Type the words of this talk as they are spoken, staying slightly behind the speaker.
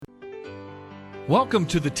Welcome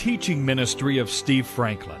to the teaching ministry of Steve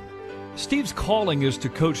Franklin. Steve's calling is to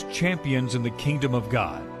coach champions in the kingdom of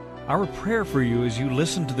God. Our prayer for you as you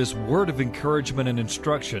listen to this word of encouragement and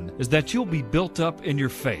instruction is that you'll be built up in your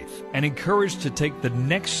faith and encouraged to take the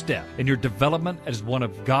next step in your development as one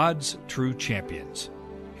of God's true champions.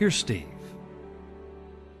 Here's Steve.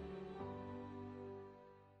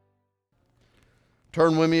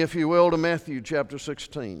 Turn with me, if you will, to Matthew chapter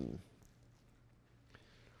 16.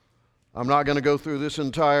 I'm not going to go through this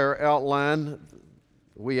entire outline.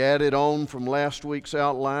 We added on from last week's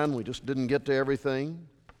outline. We just didn't get to everything.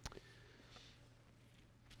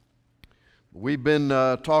 We've been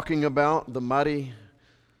talking about the mighty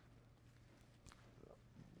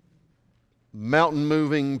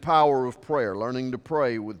mountain-moving power of prayer, learning to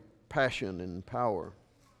pray with passion and power.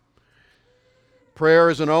 Prayer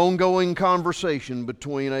is an ongoing conversation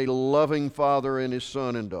between a loving father and his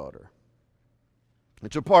son and daughter.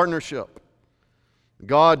 It's a partnership.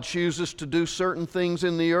 God chooses to do certain things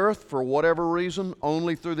in the earth for whatever reason,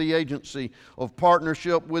 only through the agency of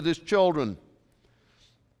partnership with His children.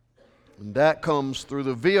 And that comes through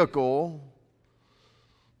the vehicle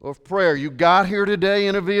of prayer. You got here today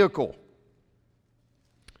in a vehicle.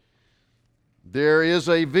 There is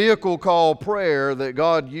a vehicle called prayer that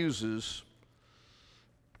God uses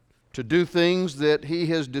to do things that He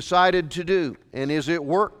has decided to do and is at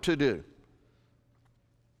work to do.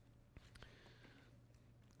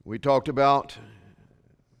 We talked about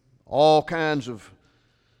all kinds of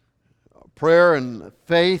prayer and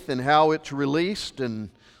faith and how it's released, and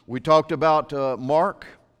we talked about Mark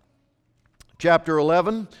chapter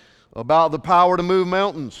 11 about the power to move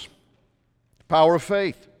mountains, the power of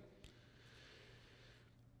faith.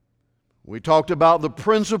 We talked about the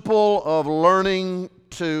principle of learning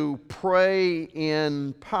to pray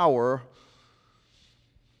in power.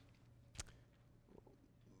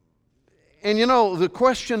 And you know, the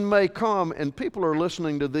question may come, and people are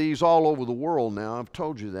listening to these all over the world now, I've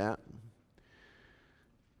told you that.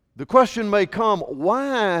 The question may come,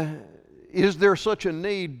 why is there such a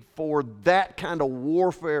need for that kind of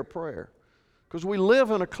warfare prayer? Because we live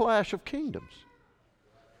in a clash of kingdoms.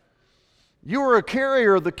 You are a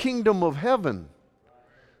carrier of the kingdom of heaven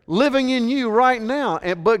living in you right now.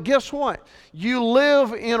 But guess what? You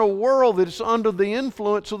live in a world that is under the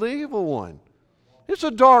influence of the evil one. It's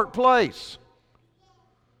a dark place.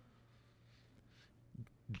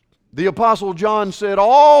 The Apostle John said,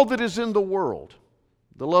 all that is in the world,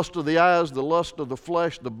 the lust of the eyes, the lust of the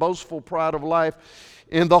flesh, the boastful pride of life,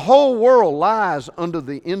 and the whole world lies under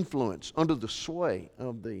the influence, under the sway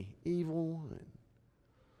of the evil one.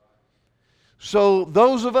 So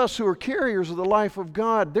those of us who are carriers of the life of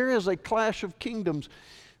God, there is a clash of kingdoms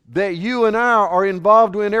that you and I are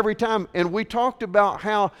involved in every time. And we talked about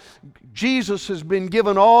how Jesus has been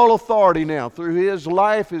given all authority now through His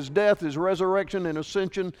life, His death, His resurrection and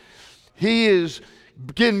ascension. He is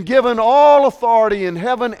been given all authority in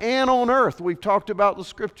heaven and on earth. We've talked about the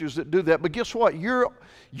scriptures that do that. But guess what? You're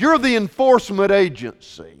the enforcement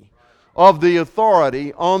agency of the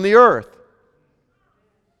authority on the earth.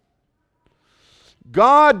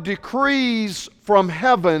 God decrees from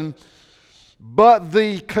heaven, but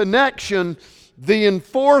the connection, the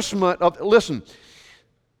enforcement of, listen,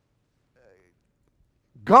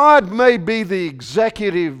 God may be the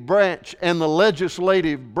executive branch and the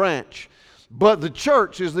legislative branch, but the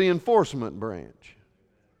church is the enforcement branch.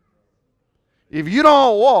 If you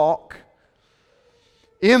don't walk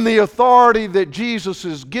in the authority that Jesus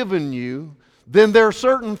has given you, then there are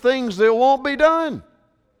certain things that won't be done.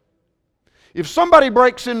 If somebody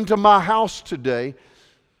breaks into my house today,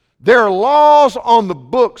 there are laws on the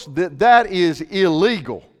books that is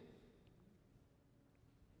illegal.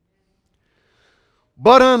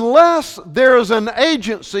 But unless there is an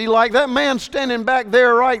agency, like that man standing back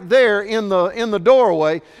there, right there in the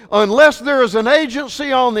doorway, unless there is an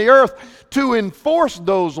agency on the earth to enforce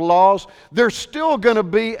those laws, there's still going to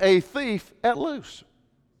be a thief at loose.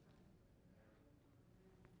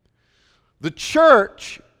 The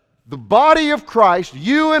church, the body of Christ,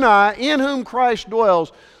 you and I, in whom Christ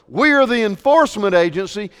dwells, we are the enforcement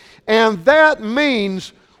agency, and that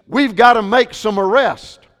means we've got to make some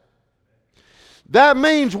arrests. That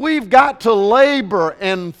means we've got to labor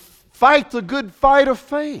and fight the good fight of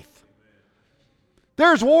faith.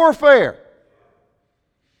 There's warfare.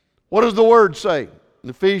 What does the Word say in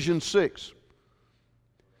Ephesians 6?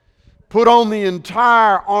 Put on the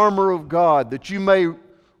entire armor of God that you may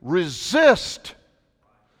resist.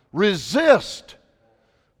 Put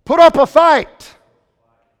up a fight.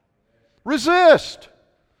 Resist.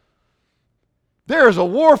 There is a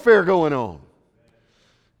warfare going on.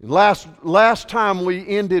 Last time we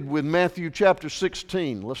ended with Matthew chapter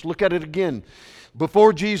 16. Let's look at it again.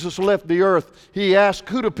 Before Jesus left the earth, He asked,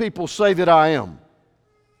 "Who do people say that I am?"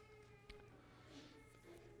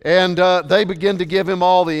 And they begin to give Him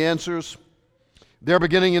all the answers. They're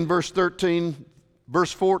beginning in verse 13.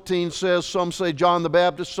 Verse 14 says, "Some say John the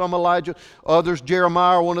Baptist, some Elijah, others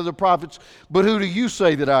Jeremiah, one of the prophets. But who do you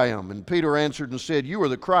say that I am?" And Peter answered and said, "You are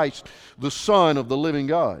the Christ, the Son of the living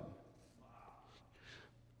God."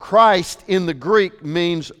 Christ in the Greek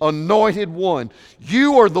means anointed one.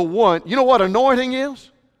 You are the one. You know what anointing is?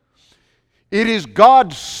 It is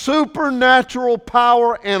God's supernatural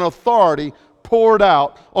power and authority poured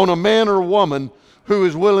out on a man or woman who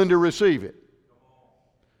is willing to receive it.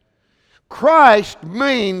 Christ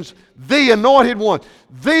means the anointed one,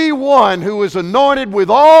 the one who is anointed with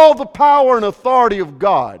all the power and authority of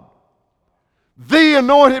God. The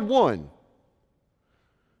anointed one.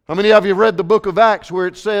 How many of you read the book of Acts where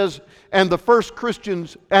it says, and the first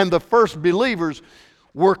Christians and the first believers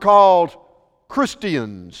were called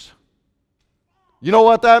Christians? You know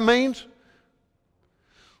what that means?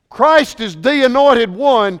 Christ is the anointed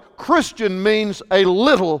one. Christian means a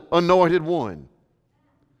little anointed one.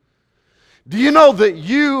 Do you know that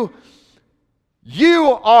you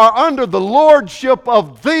are under the lordship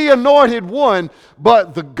of the anointed one,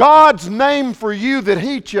 but the God's name for you that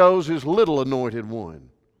He chose is little anointed one?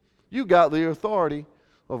 You got the authority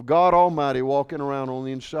of God Almighty walking around on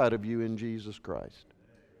the inside of you in Jesus Christ.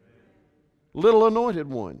 Little anointed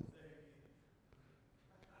one.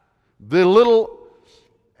 The little...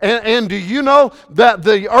 And do you know that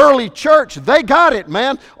the early church, they got it,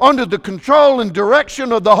 man. Under the control and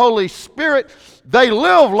direction of the Holy Spirit, they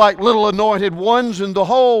lived like little anointed ones, and the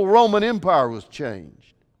whole Roman Empire was changed.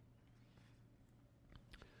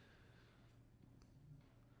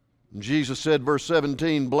 And Jesus said, verse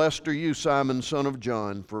 17, "Blessed are you, Simon, son of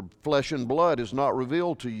John, for flesh and blood is not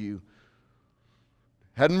revealed to you.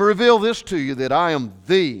 Hadn't revealed this to you, that I am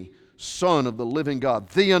the Son of the living God,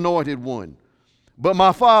 the anointed one. But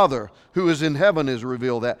my Father who is in heaven has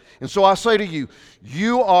revealed that. And so I say to you,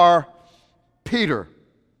 you are Peter.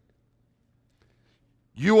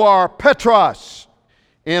 You are Petros.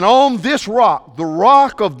 And on this rock, the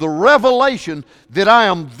rock of the revelation that I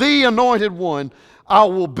am the anointed one, I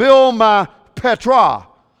will build my Petra,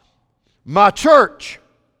 my church.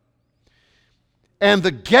 And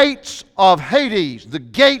the gates of Hades, the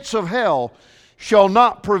gates of hell, shall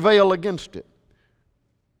not prevail against it."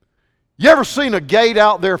 You ever seen a gate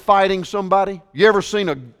out there fighting somebody? You ever seen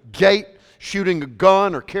a gate shooting a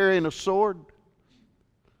gun or carrying a sword?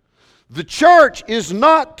 The church is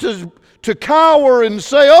not to cower and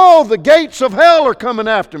say, "Oh, the gates of hell are coming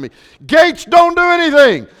after me." Gates don't do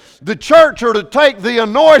anything. The church are to take the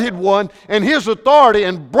anointed one and his authority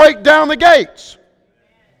and break down the gates.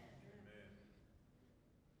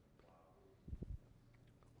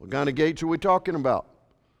 What kind of gates are we talking about?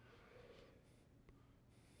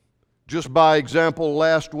 Just by example,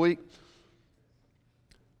 last week,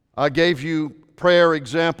 I gave you prayer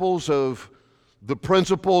examples of the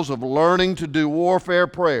principles of learning to do warfare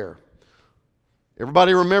prayer.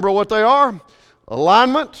 Everybody remember what they are?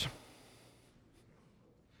 Alignment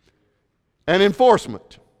and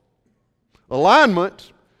enforcement.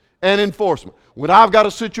 Alignment and enforcement. When I've got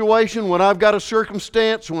a situation, when I've got a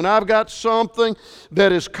circumstance, when I've got something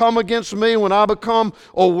that has come against me, when I become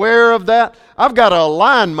aware of that, I've got to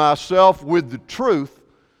align myself with the truth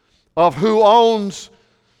of who owns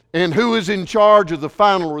and who is in charge of the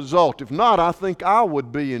final result. If not, I think I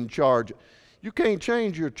would be in charge. You can't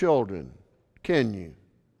change your children, can you?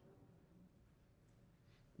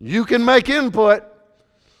 You can make input,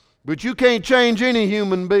 but you can't change any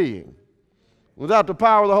human being. Without the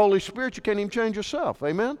power of the Holy Spirit, you can't even change yourself.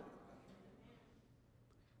 Amen?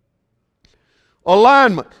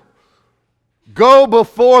 Alignment. Go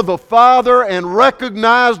before the Father and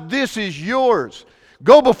recognize this is yours.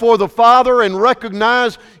 Go before the Father and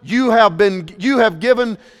recognize you have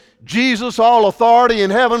given Jesus all authority in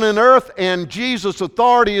heaven and earth, and Jesus'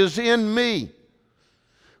 authority is in me.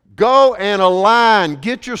 Go and align.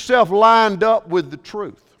 Get yourself lined up with the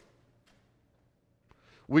truth.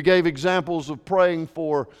 We gave examples of praying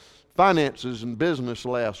for finances and business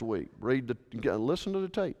last week. Listen to the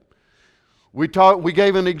tape. We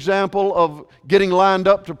gave an example of getting lined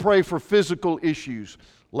up to pray for physical issues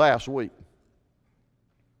last week.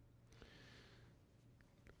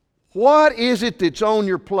 What is it that's on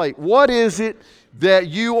your plate? What is it that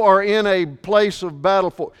you are in a place of battle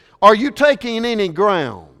for? Are you taking any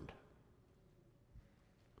ground?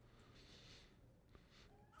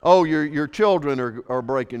 Oh, your children are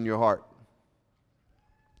breaking your heart.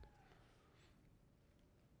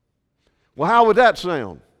 Well, how would that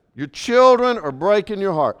sound? Your children are breaking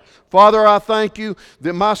your heart. Father, I thank you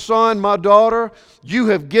that my son, my daughter, you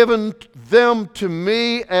have given them to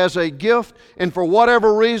me as a gift, and for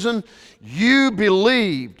whatever reason, you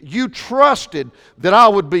believed, you trusted that I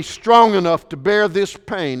would be strong enough to bear this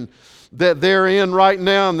pain that they're in right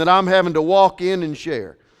now and that I'm having to walk in and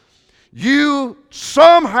share. You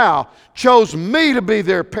somehow chose me to be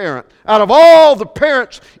their parent out of all the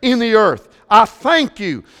parents in the earth. I thank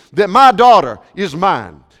you that my daughter is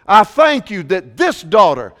mine. I thank you that this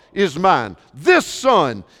daughter is mine. This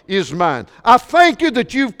son is mine. I thank you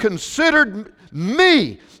that you've considered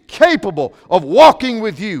me capable of walking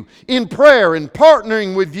with you in prayer and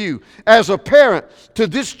partnering with you as a parent to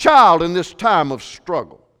this child in this time of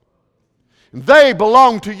struggle. They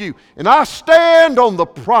belong to you. And I stand on the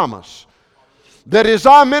promise that as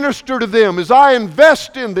I minister to them, as I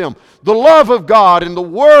invest in them, the love of God and the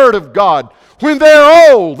Word of God, when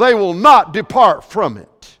they're old, they will not depart from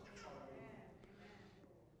it.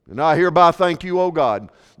 And I hereby thank you, O God,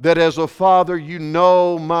 that as a father, you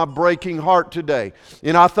know my breaking heart today.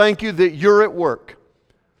 And I thank you that you're at work.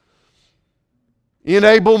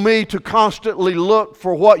 Enable me to constantly look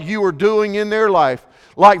for what you are doing in their life,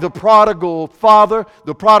 like the prodigal father,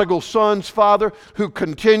 the prodigal son's father, who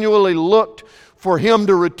continually looked for him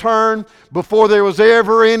to return before there was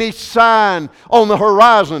ever any sign on the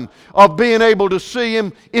horizon of being able to see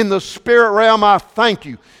him in the spirit realm. I thank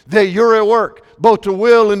you that you're at work, both to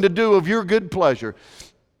will and to do of your good pleasure.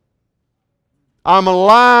 I'm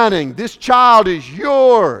aligning. This child is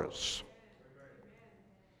yours.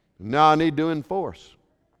 Now I need to enforce.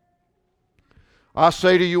 I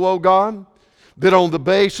say to you, O God, that on the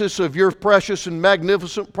basis of your precious and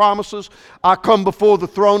magnificent promises, I come before the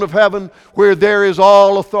throne of heaven where there is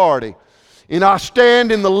all authority. And I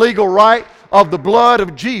stand in the legal right of the blood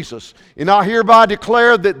of Jesus. And I hereby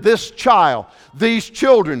declare that this child, these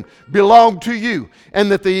children, belong to you, and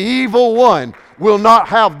that the evil one will not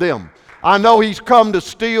have them. I know he's come to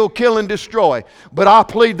steal, kill, and destroy, but I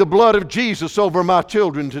plead the blood of Jesus over my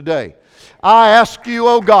children today. I ask you,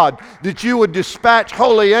 O God, that you would dispatch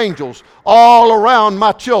holy angels all around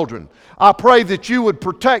my children. I pray that you would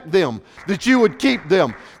protect them, that you would keep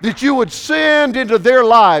them, that you would send into their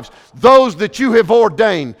lives those that you have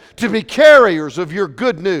ordained to be carriers of your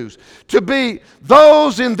good news, to be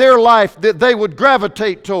those in their life that they would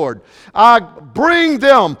gravitate toward. I bring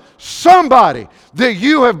them somebody that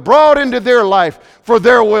you have brought into their life for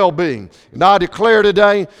their well-being. And I declare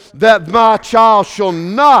today that my child shall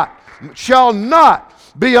not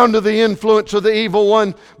be under the influence of the evil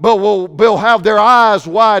one, but will have their eyes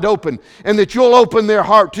wide open, and that you'll open their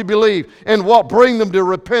heart to believe and what bring them to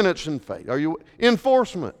repentance and faith. Are you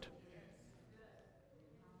enforcement?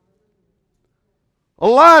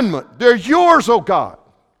 Alignment. They're yours, oh God.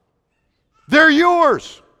 They're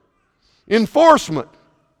yours. Enforcement.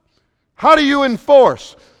 How do you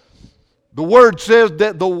enforce? The Word says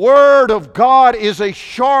that the Word of God is a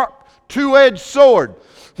sharp, two-edged sword.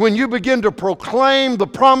 When you begin to proclaim the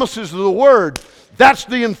promises of the Word, that's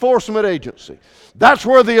the enforcement agency. That's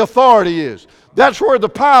where the authority is. That's where the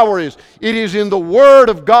power is. It is in the Word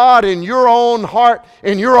of God, in your own heart,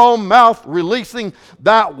 in your own mouth, releasing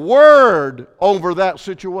that Word over that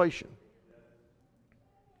situation.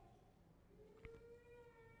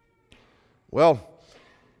 Well,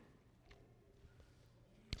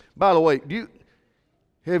 by the way,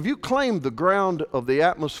 have you claimed the ground of the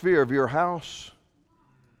atmosphere of your house?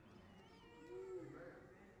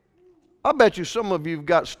 I bet you some of you have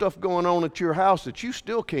got stuff going on at your house that you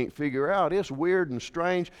still can't figure out. It's weird and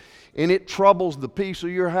strange, and it troubles the peace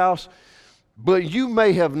of your house. But you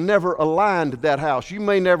may have never aligned that house. You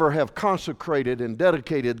may never have consecrated and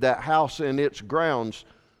dedicated that house and its grounds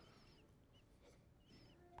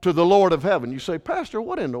to the Lord of heaven. You say, Pastor,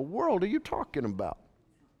 what in the world are you talking about?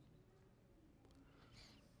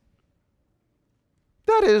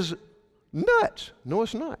 That is nuts. No,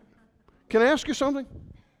 it's not. Can I ask you something?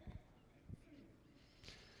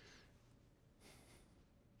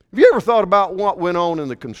 Have you ever thought about what went on in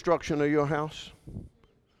the construction of your house?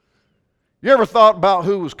 You ever thought about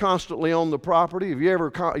who was constantly on the property? Have you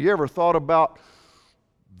ever thought about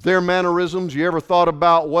their mannerisms? You ever thought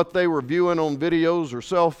about what they were viewing on videos or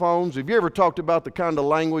cell phones? Have you ever talked about the kind of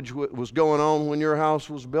language that was going on when your house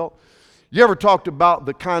was built? You ever talked about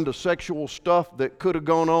the kind of sexual stuff that could have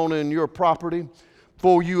gone on in your property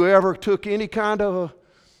before you ever took any kind of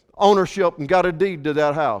ownership and got a deed to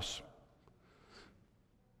that house?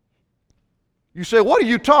 You say, what are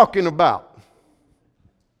you talking about?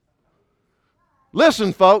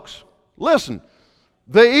 Listen, folks, listen.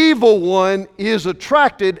 The evil one is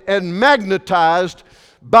attracted and magnetized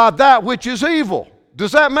by that which is evil.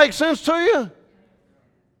 Does that make sense to you?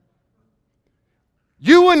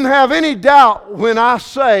 You wouldn't have any doubt when I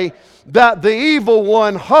say that the evil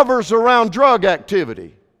one hovers around drug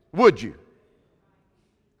activity, would you?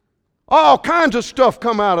 All kinds of stuff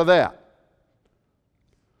come out of that.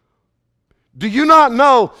 Do you not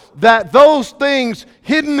know that those things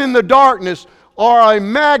hidden in the darkness are a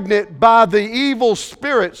magnet by the evil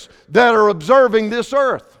spirits that are observing this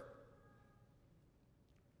earth?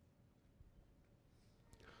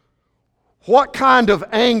 What kind of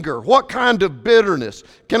anger? What kind of bitterness?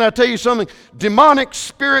 Can I tell you something? Demonic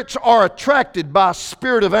spirits are attracted by a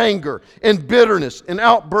spirit of anger and bitterness and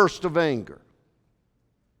outburst of anger.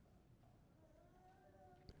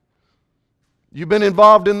 You've been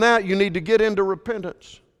involved in that, you need to get into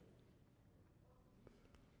repentance.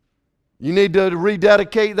 You need to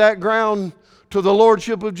rededicate that ground to the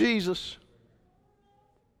Lordship of Jesus.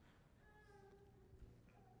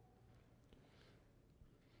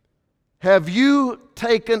 Have you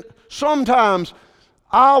taken, sometimes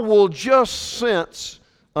I will just sense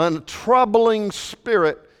a troubling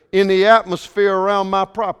spirit in the atmosphere around my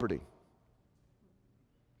property.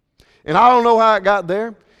 And I don't know how it got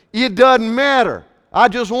there. It doesn't matter. I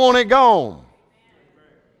just want it gone.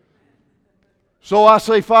 So I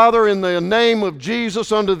say, Father, in the name of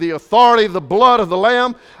Jesus, under the authority of the blood of the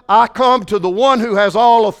Lamb, I come to the one who has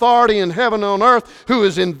all authority in heaven and on earth, who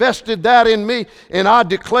has invested that in me, and I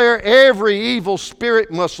declare every evil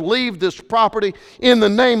spirit must leave this property in the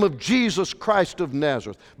name of Jesus Christ of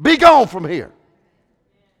Nazareth. Be gone from here.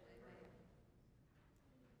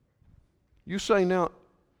 You say now,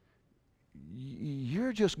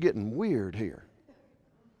 you're just getting weird here.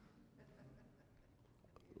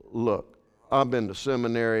 Look, I've been to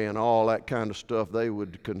seminary and all that kind of stuff. They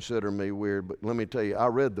would consider me weird, but let me tell you, I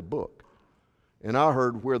read the book. And I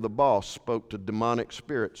heard where the boss spoke to demonic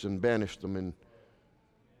spirits and banished them. And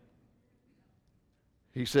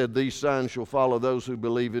he said, these signs shall follow those who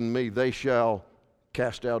believe in me. They shall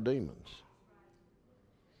cast out demons.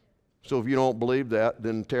 So if you don't believe that,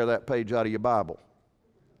 then tear that page out of your Bible.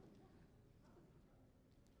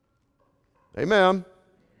 Amen.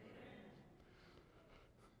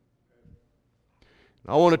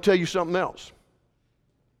 I want to tell you something else.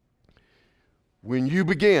 When you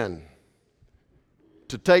begin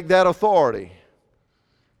to take that authority,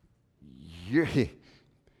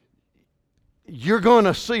 you're going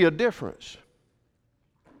to see a difference.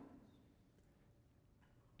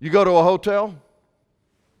 You go to a hotel,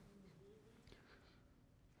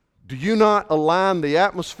 do you not align the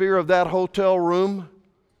atmosphere of that hotel room?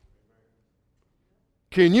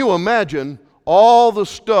 Can you imagine all the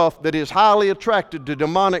stuff that is highly attracted to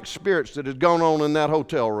demonic spirits that has gone on in that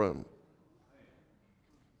hotel room?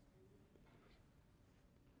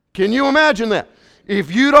 Can you imagine that?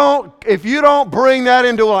 If you don't bring that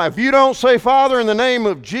into life, if you don't say, Father, in the name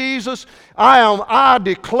of Jesus, I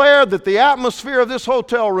declare that the atmosphere of this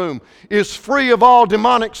hotel room is free of all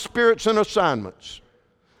demonic spirits and assignments.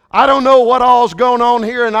 I don't know what all's going on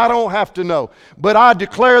here, and I don't have to know. But I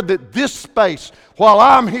declare that this space, while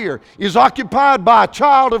I'm here, is occupied by a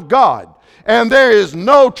child of God. And there is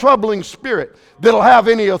no troubling spirit that'll have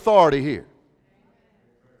any authority here.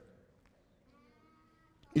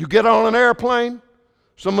 You get on an airplane.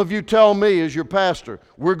 Some of you tell me as your pastor,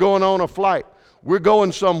 we're going on a flight. We're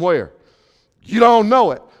going somewhere. You don't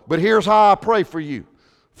know it, but here's how I pray for you.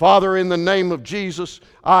 Father, in the name of Jesus,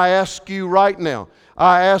 I ask you right now,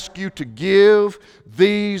 I ask you to give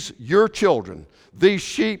these, your children, these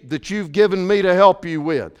sheep that you've given me to help you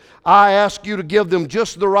with. I ask you to give them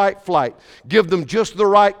just the right flight. Give them just the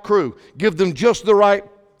right crew. Give them just the right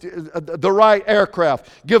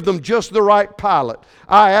aircraft. Give them just the right pilot.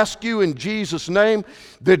 I ask you in Jesus' name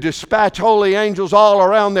to dispatch holy angels all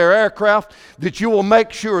around their aircraft, that you will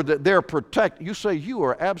make sure that they're protected. You say, you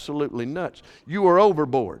are absolutely nuts. You are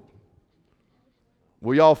overboard.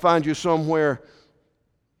 Will y'all find you somewhere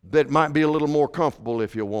that might be a little more comfortable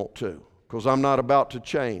if you want to? Because I'm not about to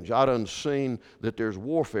change. I done seen that there's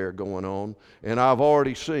warfare going on, and I've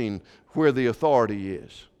already seen where the authority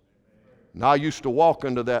is. And I used to walk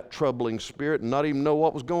into that troubling spirit and not even know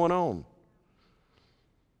what was going on.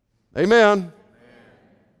 Amen.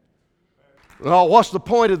 Now, what's the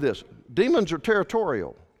point of this? Demons are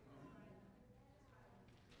territorial.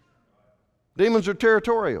 Demons are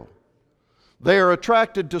territorial. They are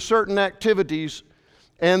attracted to certain activities,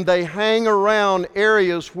 and they hang around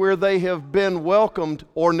areas where they have been welcomed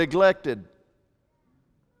or neglected.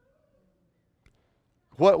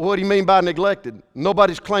 What do you mean by neglected?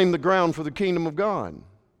 Nobody's claimed the ground for the kingdom of God.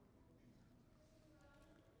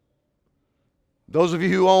 Those of you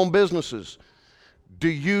who own businesses, Do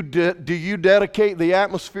you dedicate the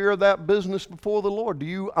atmosphere of that business before the Lord? Do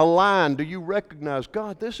you align? Do you recognize,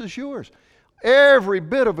 God, this is yours? Every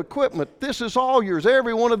bit of equipment, this is all yours.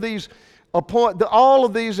 Every one of these, all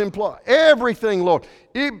of these employees, everything, Lord,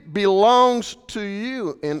 it belongs to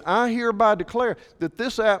you. And I hereby declare that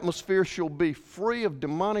this atmosphere shall be free of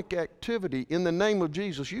demonic activity in the name of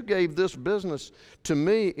Jesus. You gave this business to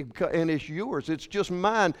me, and it's yours. It's just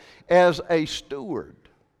mine as a steward.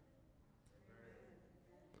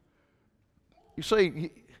 You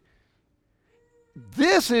see,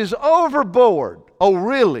 this is overboard. Oh,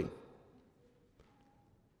 really?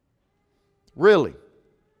 Really?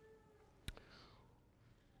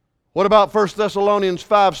 What about 1 Thessalonians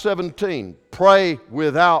 5:17? Pray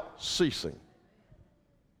without ceasing.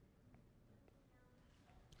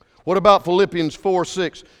 What about Philippians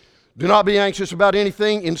 4:6? Do not be anxious about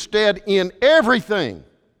anything. Instead, in everything,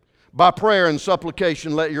 by prayer and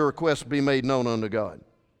supplication, let your requests be made known unto God.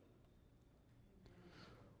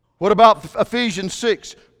 What about Ephesians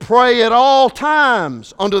 6? Pray at all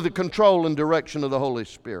times under the control and direction of the Holy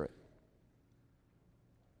Spirit.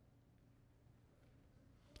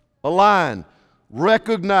 Align,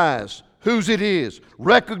 recognize whose it is,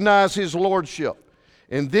 recognize His lordship,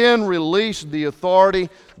 and then release the authority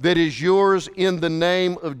that is yours in the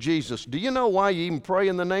name of Jesus. Do you know why you even pray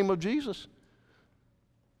in the name of Jesus?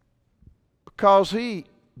 Because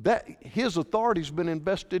His authority's been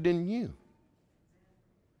invested in you.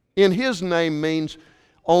 In His name means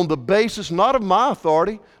on the basis not of my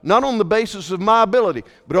authority, not on the basis of my ability,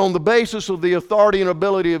 but on the basis of the authority and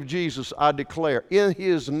ability of Jesus, I declare, in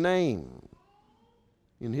His name.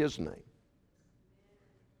 In His name.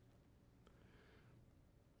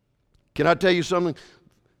 Can I tell you something?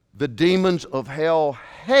 The demons of hell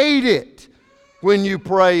hate it when you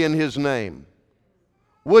pray in His name.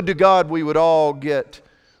 Would to God we would all get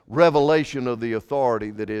revelation of the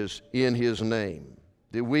authority that is in His name,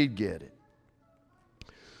 that we'd get it.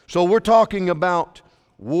 So we're talking about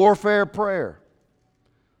warfare prayer.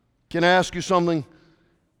 Can I ask you something?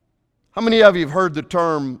 How many of you have heard the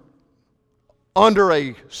term under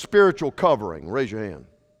a spiritual covering? Raise your hand.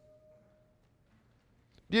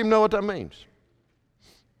 Do you even know what that means?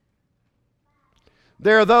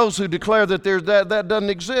 There are those who declare that that doesn't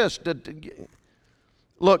exist.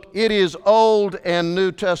 Look, it is Old and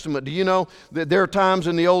New Testament. Do you know that there are times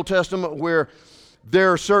in the Old Testament where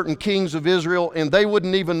there are certain kings of Israel, and they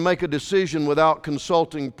wouldn't even make a decision without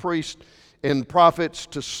consulting priests and prophets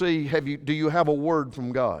to see, do you have a word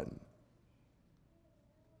from God?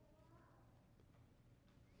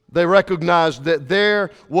 They recognized that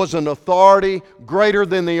there was an authority greater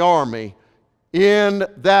than the army in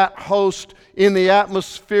that host, in the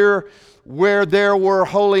atmosphere where there were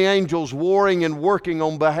holy angels warring and working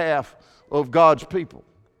on behalf of God's people.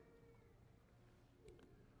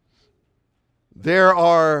 There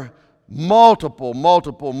are multiple. By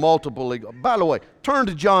the way, turn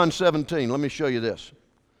to John 17. Let me show you this.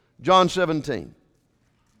 John 17.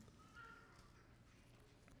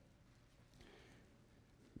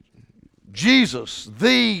 Jesus,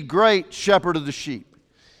 the great shepherd of the sheep,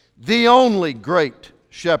 the only great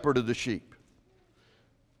shepherd of the sheep,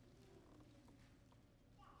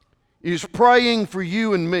 is praying for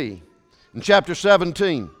you and me in chapter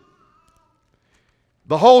 17.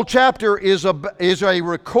 The whole chapter is a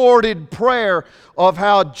recorded prayer of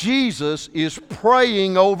how Jesus is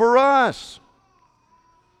praying over us.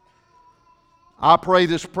 I pray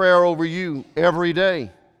this prayer over you every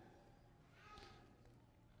day.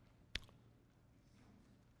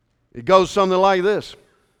 It goes something like this.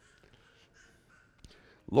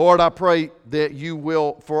 Lord, I pray that you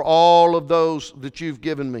will, for all of those that you've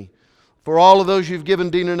given me, for all of those you've given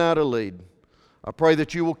Dina and I to lead, I pray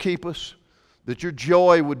that you will keep us, that your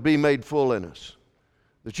joy would be made full in us,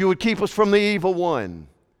 that you would keep us from the evil one,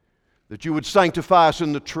 that you would sanctify us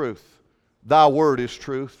in the truth. Thy word is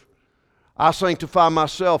truth. I sanctify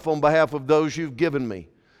myself on behalf of those you've given me,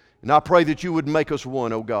 and I pray that you would make us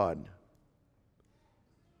one, O God.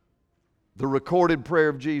 The recorded prayer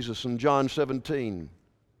of Jesus in John 17.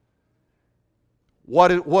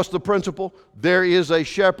 What's the principle? There is a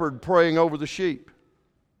shepherd praying over the sheep.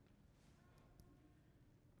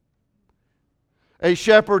 A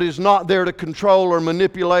shepherd is not there to control or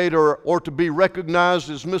manipulate or to be recognized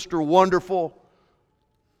as Mr. Wonderful.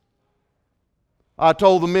 I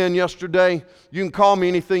told the men yesterday, you can call me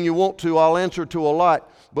anything you want to, I'll answer to a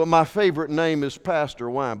lot, but my favorite name is Pastor.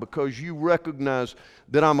 Why? Because you recognize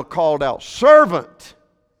that I'm a called out servant.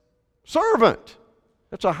 Servant.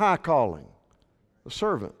 That's a high calling. A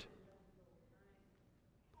servant.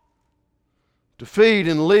 To feed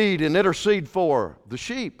and lead and intercede for the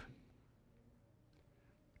sheep.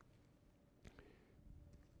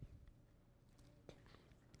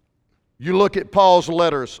 You look at Paul's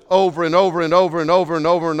letters over and over and over and over and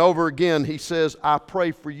over and over again. He says, I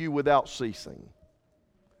pray for you without ceasing.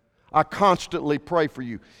 I constantly pray for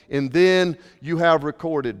you. And then you have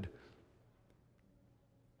recorded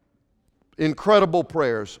incredible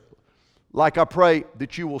prayers. Like I pray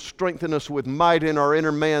that you will strengthen us with might in our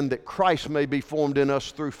inner man, that Christ may be formed in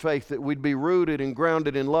us through faith, that we'd be rooted and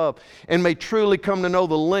grounded in love, and may truly come to know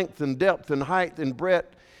the length and depth and height and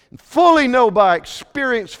breadth, and fully know by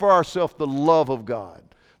experience for ourselves the love of God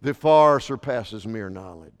that far surpasses mere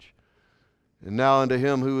knowledge. And now unto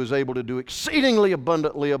Him who is able to do exceedingly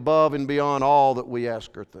abundantly above and beyond all that we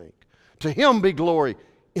ask or think. To Him be glory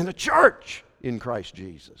in the church in Christ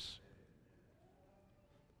Jesus.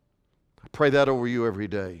 I pray that over you every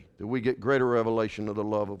day, that we get greater revelation of the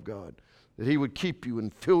love of God, that He would keep you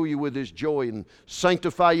and fill you with His joy and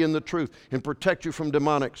sanctify you in the truth and protect you from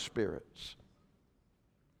demonic spirits.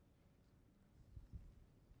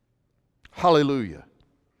 Hallelujah.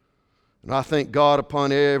 And I thank God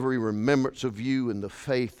upon every remembrance of you and the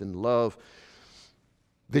faith and love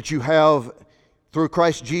that you have through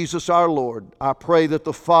Christ Jesus our Lord. I pray that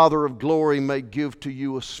the Father of glory may give to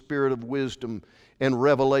you a spirit of wisdom and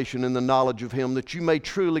revelation in the knowledge of Him, that you may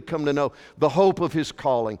truly come to know the hope of His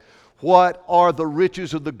calling. What are the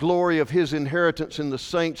riches of the glory of His inheritance in the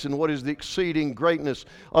saints, and what is the exceeding greatness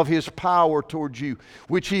of His power towards you,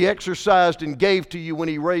 which He exercised and gave to you when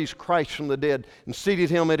He raised Christ from the dead and seated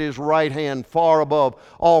Him at His right hand, far above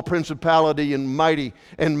all principality and might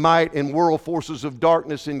and world forces of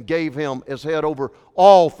darkness, and gave Him as head over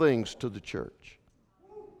all things to the church.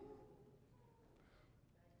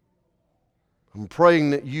 I'm praying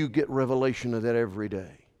that you get revelation of that every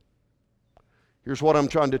day. Here's what I'm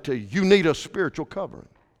trying to tell you. You need a spiritual covering.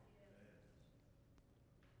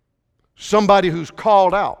 Somebody who's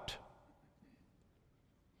called out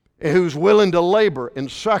and who's willing to labor and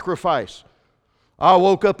sacrifice. I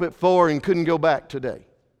woke up at 4 and couldn't go back today.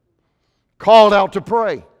 Called out to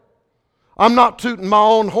pray. I'm not tooting my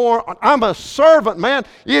own horn. I'm a servant, man.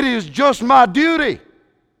 It is just my duty.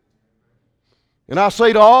 And I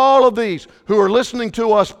say to all of these who are listening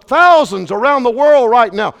to us, thousands around the world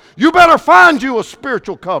right now, you better find you a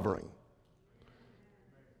spiritual covering.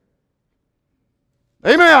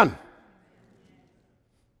 Amen.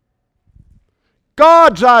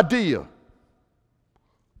 God's idea.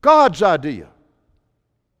 God's idea.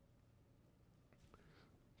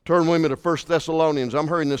 Turn with me to 1 Thessalonians. I'm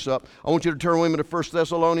hurrying this up. I want you to turn with me to 1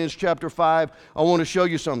 Thessalonians chapter 5. I want to show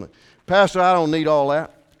you something. Pastor, I don't need all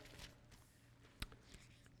that.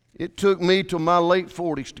 It took me to my late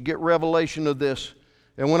 40s to get revelation of this.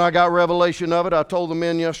 And when I got revelation of it, I told the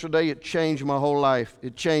men yesterday, it changed my whole life.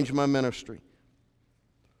 It changed my ministry.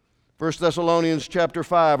 1 Thessalonians chapter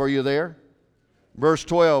 5, are you there? Verse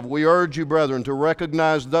 12, we urge you, brethren, to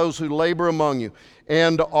recognize those who labor among you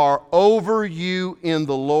and are over you in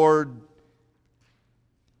the Lord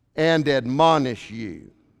and admonish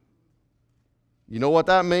you. You know what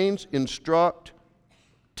that means? Instruct,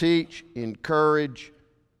 teach, encourage,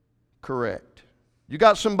 correct. You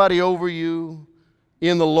got somebody over you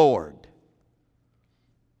in the Lord.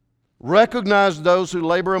 Recognize those who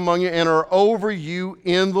labor among you and are over you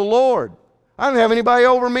in the Lord. I didn't have anybody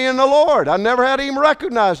over me in the Lord. I never had even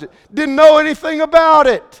recognized it. Didn't know anything about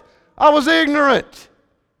it. I was ignorant.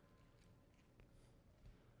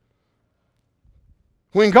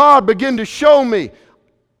 When God began to show me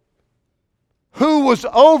who was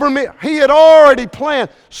over me, He had already planned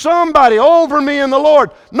somebody over me in the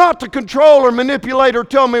Lord, not to control or manipulate or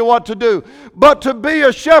tell me what to do, but to be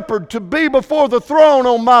a shepherd, to be before the throne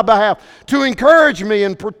on my behalf, to encourage me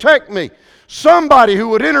and protect me. Somebody who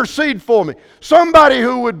would intercede for me, somebody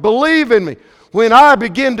who would believe in me. When I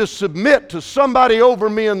began to submit to somebody over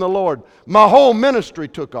me in the Lord, my whole ministry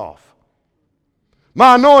took off.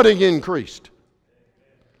 My anointing increased.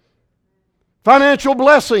 Financial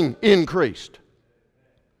blessing increased.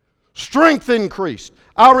 Strength increased.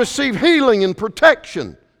 I received healing and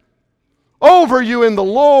protection over you in the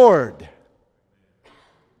Lord.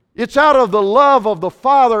 It's out of the love of the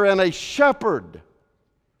Father and a shepherd.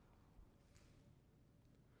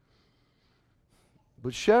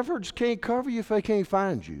 But shepherds can't cover you if they can't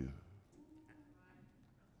find you.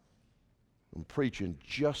 I'm preaching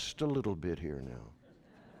just a little bit here now.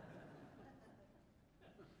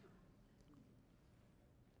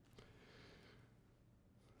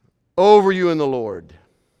 Over you in the Lord.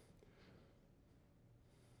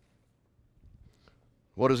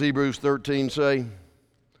 What does Hebrews 13 say?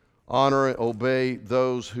 Honor and obey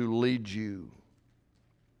those who lead you.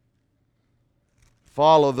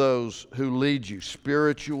 Follow those who lead you,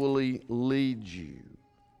 spiritually lead you.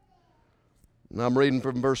 And I'm reading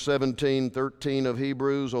from verse 17, 13 of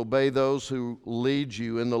Hebrews. Obey those who lead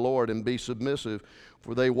you in the Lord and be submissive,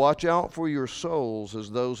 for they watch out for your souls as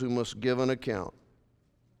those who must give an account.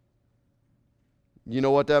 You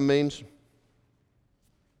know what that means?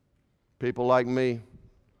 People like me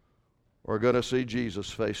are going to see Jesus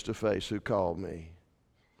face to face who called me.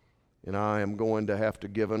 And I am going to have to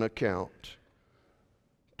give an account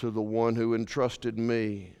to the one who entrusted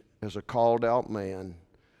me as a called out man.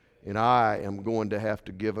 And I am going to have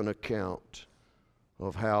to give an account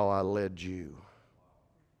of how I led you.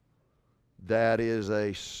 That is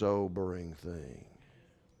a sobering thing.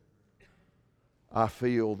 I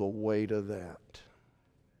feel the weight of that.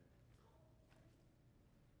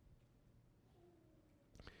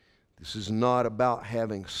 This is not about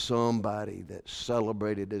having somebody that's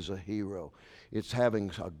celebrated as a hero. It's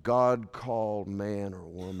having a God-called man or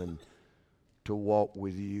woman to walk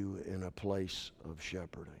with you in a place of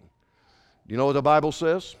shepherding. You know what the Bible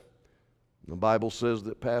says? The Bible says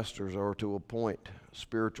that pastors are to appoint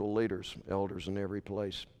spiritual leaders, elders in every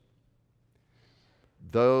place.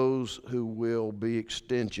 Those who will be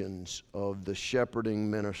extensions of the shepherding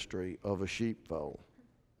ministry of a sheepfold.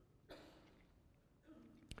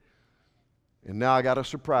 And now I got a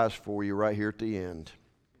surprise for you right here at the end.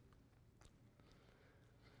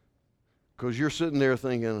 Because you're sitting there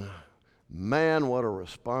thinking, man, what a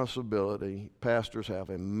responsibility pastors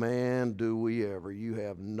have. And man, do we ever. You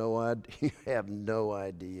have no idea. You have no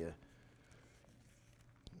idea.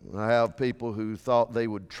 I have people who thought they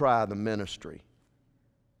would try the ministry.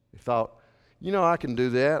 They thought, you know, I can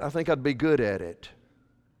do that. I think I'd be good at it.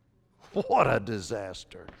 What a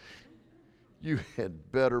disaster. You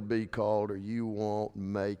had better be called or you won't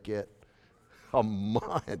make it a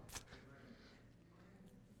month.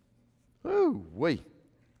 Ooh, wee.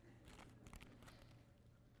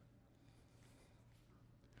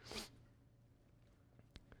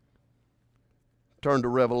 Turn to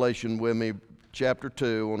Revelation with me, chapter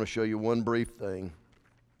 2. I want to show you one brief thing.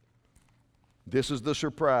 This is the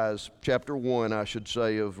surprise, chapter 1, I should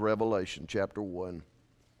say, of Revelation, chapter 1.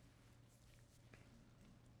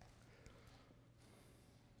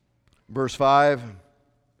 Verse 5,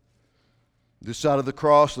 this side of the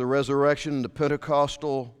cross, the resurrection, the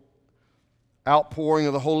Pentecostal outpouring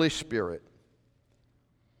of the Holy Spirit.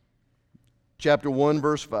 Chapter 1,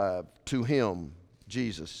 verse 5, to him,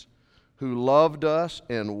 Jesus, who loved us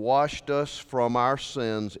and washed us from our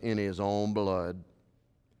sins in his own blood,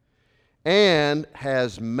 and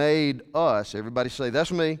has made us, everybody say,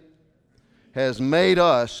 that's me, has made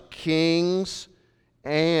us kings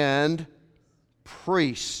and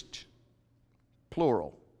priests.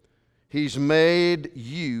 Plural. He's made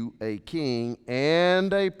you a king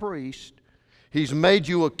and a priest. He's made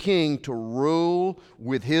you a king to rule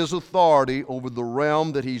with his authority over the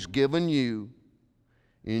realm that he's given you.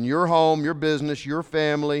 In your home, your business, your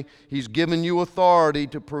family, he's given you authority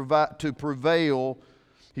to prevail.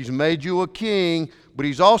 He's made you a king, but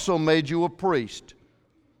he's also made you a priest.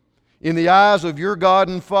 In the eyes of your God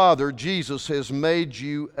and Father, Jesus has made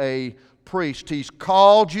you a priest. He's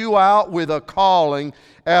called you out with a calling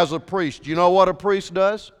as a priest. You know what a priest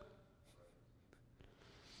does?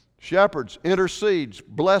 Shepherds, intercedes,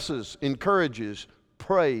 blesses, encourages,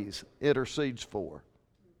 prays, intercedes for.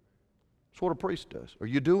 That's what a priest does. Are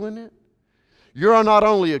you doing it? You're not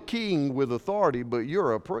only a king with authority, but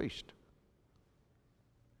you're a priest.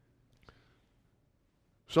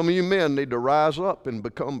 Some of you men need to rise up and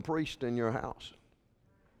become priests in your house.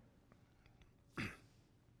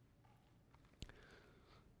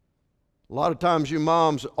 A lot of times you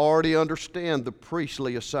moms already understand the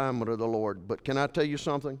priestly assignment of the Lord. But can I tell you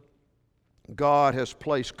something? God has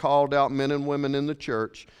placed called out men and women in the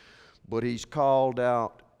church, but he's called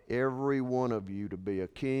out every one of you to be a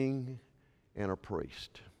king and a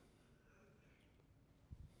priest.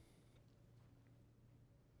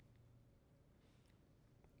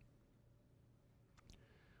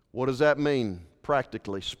 What does that mean,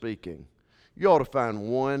 practically speaking? You ought to find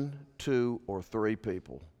 1, 2, or 3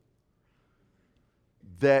 people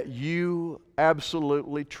that you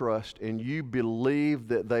absolutely trust and you believe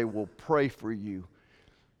that they will pray for you.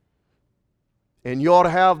 And you ought to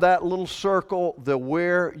have that little circle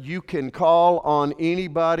where you can call on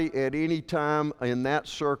anybody at any time in that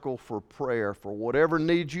circle for prayer, for whatever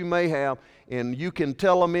needs you may have, and you can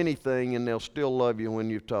tell them anything and they'll still love you when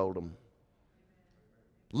you've told them.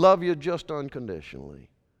 Love you just unconditionally.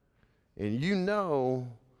 And you know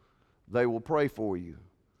they will pray for you.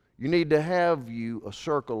 You need to have you a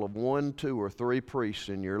circle of 1, 2, or 3 priests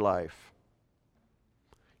in your life.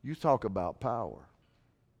 You talk about power.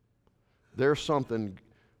 There's something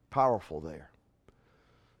powerful there.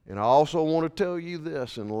 And I also want to tell you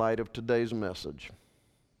this in light of today's message.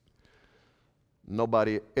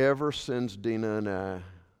 Nobody ever sends Dina and I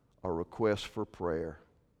a request for prayer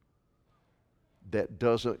that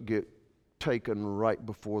doesn't get taken right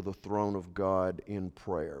before the throne of God in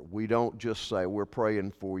prayer. We don't just say, we're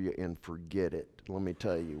praying for you and forget it. Let me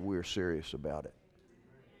tell you, we're serious about it.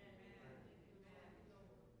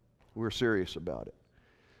 We're serious about it.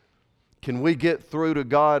 Can we get through to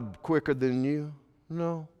God quicker than you?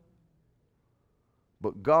 No.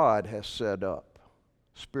 But God has set up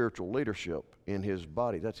spiritual leadership in His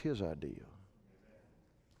body. That's His idea.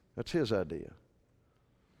 That's His idea.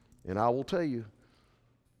 And I will tell you,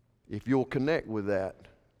 if you'll connect with that,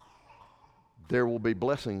 there will be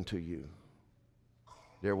blessing to you.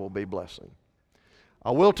 There will be blessing.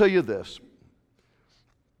 I will tell you this.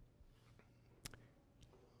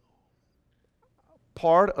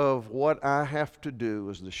 Part of what I have to do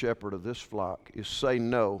as the shepherd of this flock is say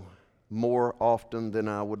no more often than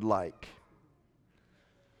I would like.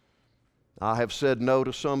 I have said no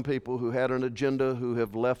to some people who had an agenda who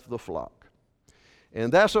have left the flock.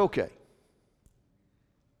 And that's okay.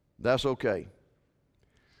 That's okay.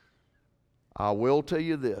 I will tell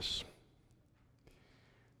you this.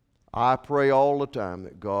 I pray all the time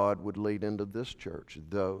that God would lead into this church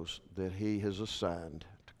those that He has assigned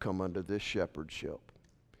to come under this shepherdship.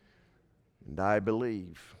 And I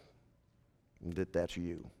believe that that's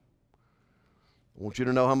you. I want you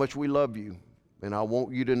to know how much we love you. And I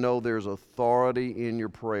want you to know there's authority in your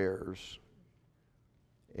prayers.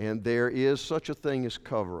 And there is such a thing as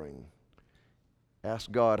covering.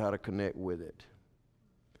 Ask God how to connect with it.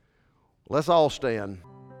 Let's all stand.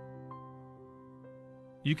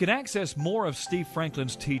 You can access more of Steve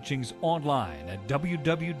Franklin's teachings online at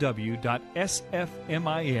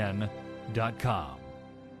www.sfmin.com.